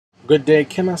Good day,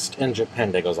 chemist in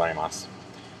Japan de gozaimasu.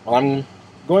 Well, I'm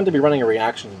going to be running a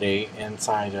reaction today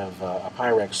inside of a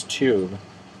Pyrex tube,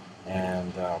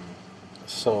 and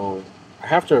so I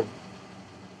have to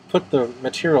put the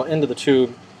material into the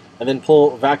tube and then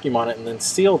pull vacuum on it and then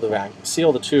seal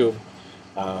the tube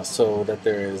so that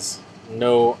there is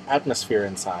no atmosphere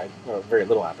inside, or very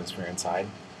little atmosphere inside,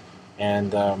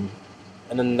 and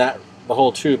then the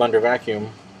whole tube under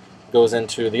vacuum goes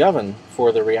into the oven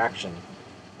for the reaction.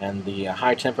 And the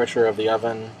high temperature of the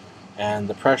oven and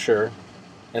the pressure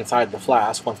inside the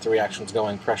flask, once the reaction's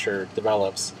going, pressure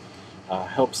develops,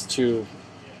 helps the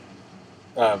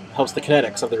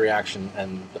kinetics of the reaction,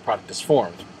 and the product is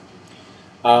formed.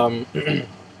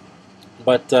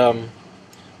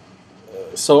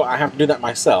 So I have to do that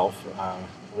myself.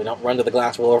 We don't run to the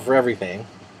glass blower for everything,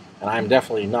 and I'm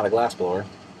definitely not a glass blower.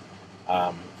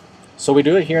 So we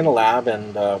do it here in the lab,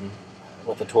 and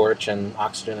with a torch and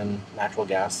oxygen and natural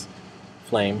gas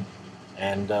flame,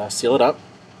 and seal it up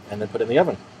and then put it in the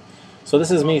oven. So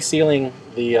this is me sealing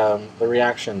the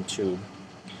reaction tube.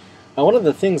 One of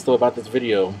the things though about this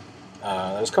video,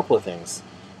 there's a couple of things.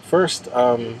 First,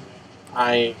 to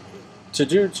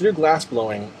do glass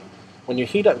blowing, when you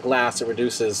heat up glass, it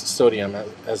reduces sodium,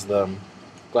 as the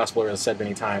glass blower has said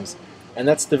many times, and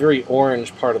that's the very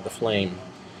orange part of the flame.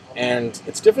 And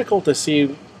it's difficult to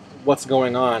see what's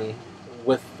going on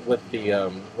with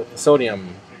the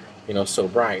sodium, so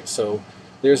bright. So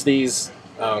there's these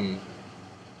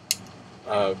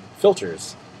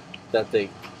filters that the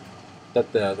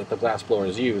glass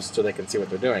blowers use so they can see what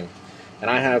they're doing.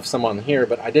 And I have some on here,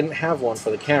 but I didn't have one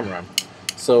for the camera.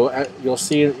 So you'll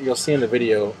see in the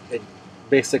video,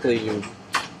 basically you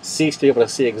cease to be able to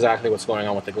see exactly what's going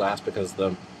on with the glass because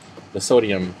the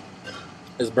sodium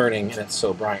is burning and it's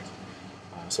so bright.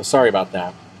 So sorry about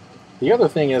that. The other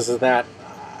thing is that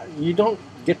you don't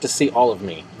get to see all of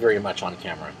me very much on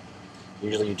camera.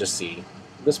 Usually you just see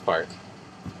this part.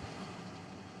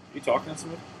 You talking to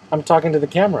somebody? I'm talking to the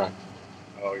camera.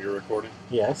 Oh, you're recording?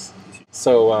 Yes.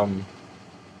 So,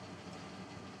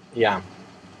 yeah.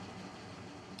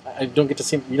 You don't get to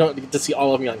see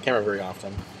all of me on camera very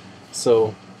often.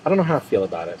 So, I don't know how I feel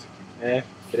about it. It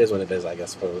is what it is, I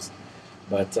suppose.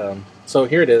 But, so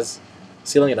here it is,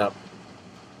 sealing it up.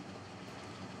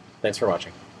 Thanks for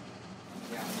watching.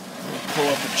 Pull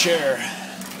up a chair.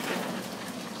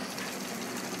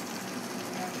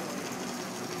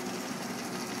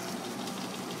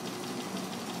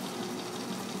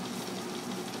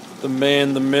 The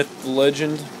man, the myth, the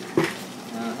legend.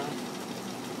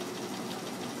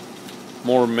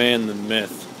 More man than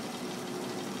myth.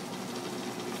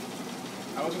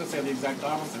 I was going to say the exact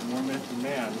opposite, more myth than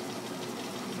man.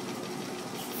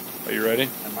 Are you ready?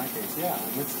 In my case, yeah.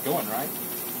 It's going, right?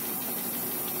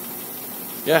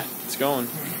 Yeah, it's going.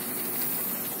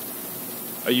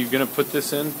 Are you going to put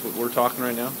this in, what we're talking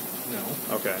right now? No.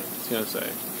 Okay, I was going to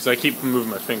say. Because I keep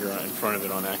moving my finger in front of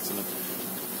it on accident.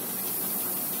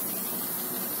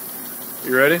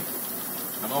 You ready?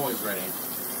 I'm always ready.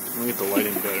 Let me get the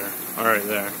lighting better. Alright,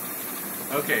 there.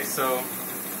 Okay, so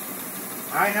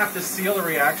I have to seal the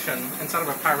reaction inside of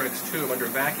a Pyrex tube under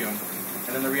vacuum,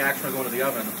 and then the reaction will go into the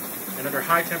oven. And under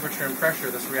high temperature and pressure,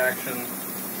 this reaction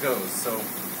goes. So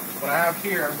what I have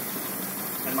here,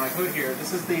 in my hood here,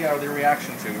 this is the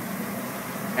reaction tube,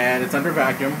 and it's under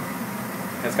vacuum.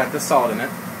 It's got this solid in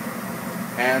it.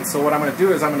 And so what I'm going to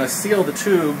do is I'm going to seal the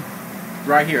tube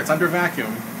right here. It's under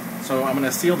vacuum, so I'm going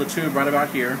to seal the tube right about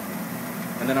here,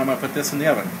 and then I'm going to put this in the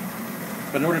oven.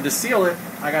 But in order to seal it,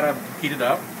 I got to heat it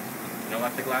up,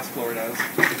 like the glass blower does.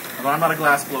 Although I'm not a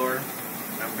glass blower,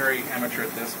 I'm very amateur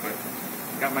at this, but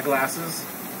I got my glasses.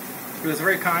 He was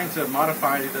very kind to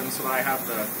modify them so that I have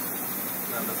the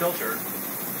filter,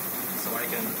 so I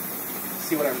can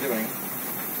see what I'm doing.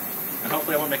 And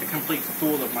hopefully I won't make a complete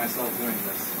fool of myself doing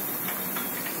this.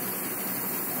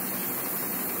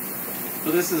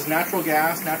 So this is natural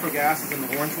gas. Natural gas is in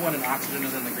the orange one, and oxygen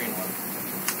is in the green one.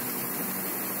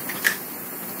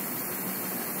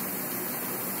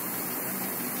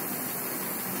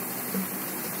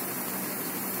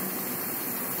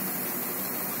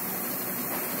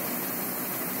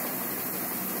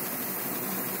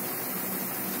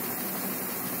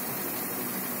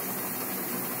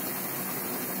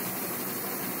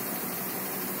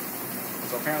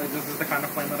 So apparently this is the kind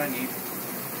of flame that I need.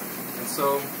 And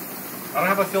so I don't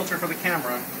have a filter for the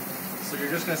camera, so you're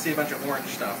just going to see a bunch of orange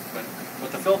stuff. But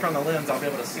with the filter on the lens, I'll be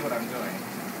able to see what I'm doing.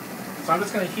 So I'm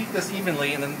just going to heat this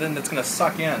evenly, and then it's going to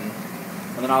suck in.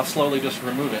 And then I'll slowly just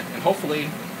remove it. And hopefully,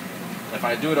 if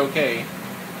I do it okay,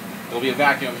 there'll be a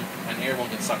vacuum and air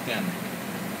won't get sucked in.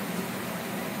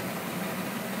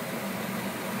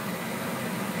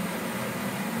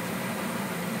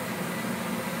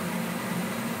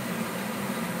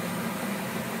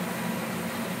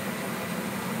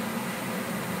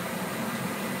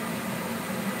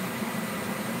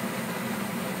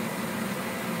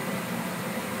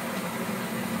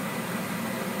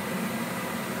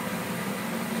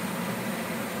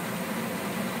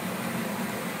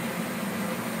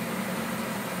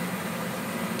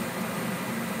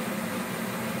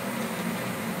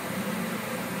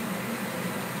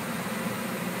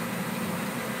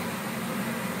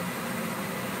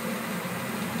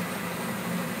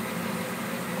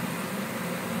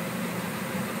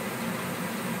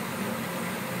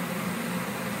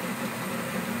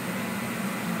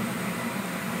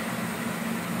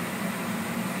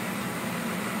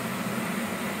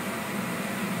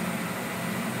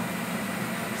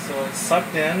 it's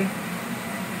sucked in.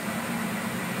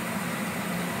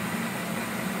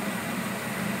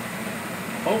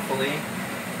 Hopefully,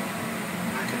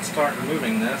 I can start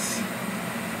removing this.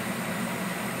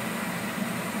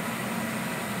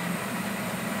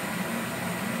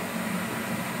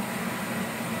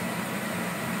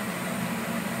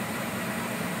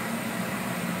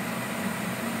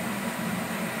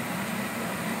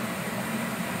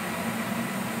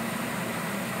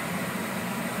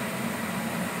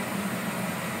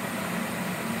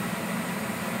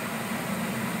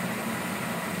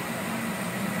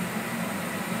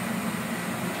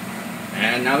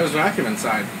 And now there's vacuum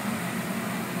inside.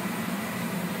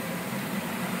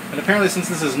 And apparently, since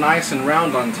this is nice and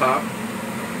round on top,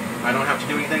 I don't have to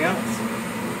do anything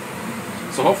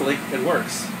else. So hopefully it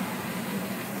works.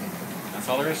 That's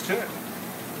all there is to it.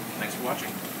 Thanks for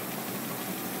watching.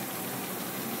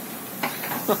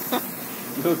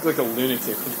 You look like a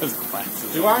lunatic with those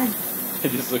glasses. Do I?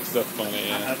 It just looks so funny,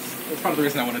 yeah. That's part of the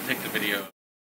reason I want to take the video.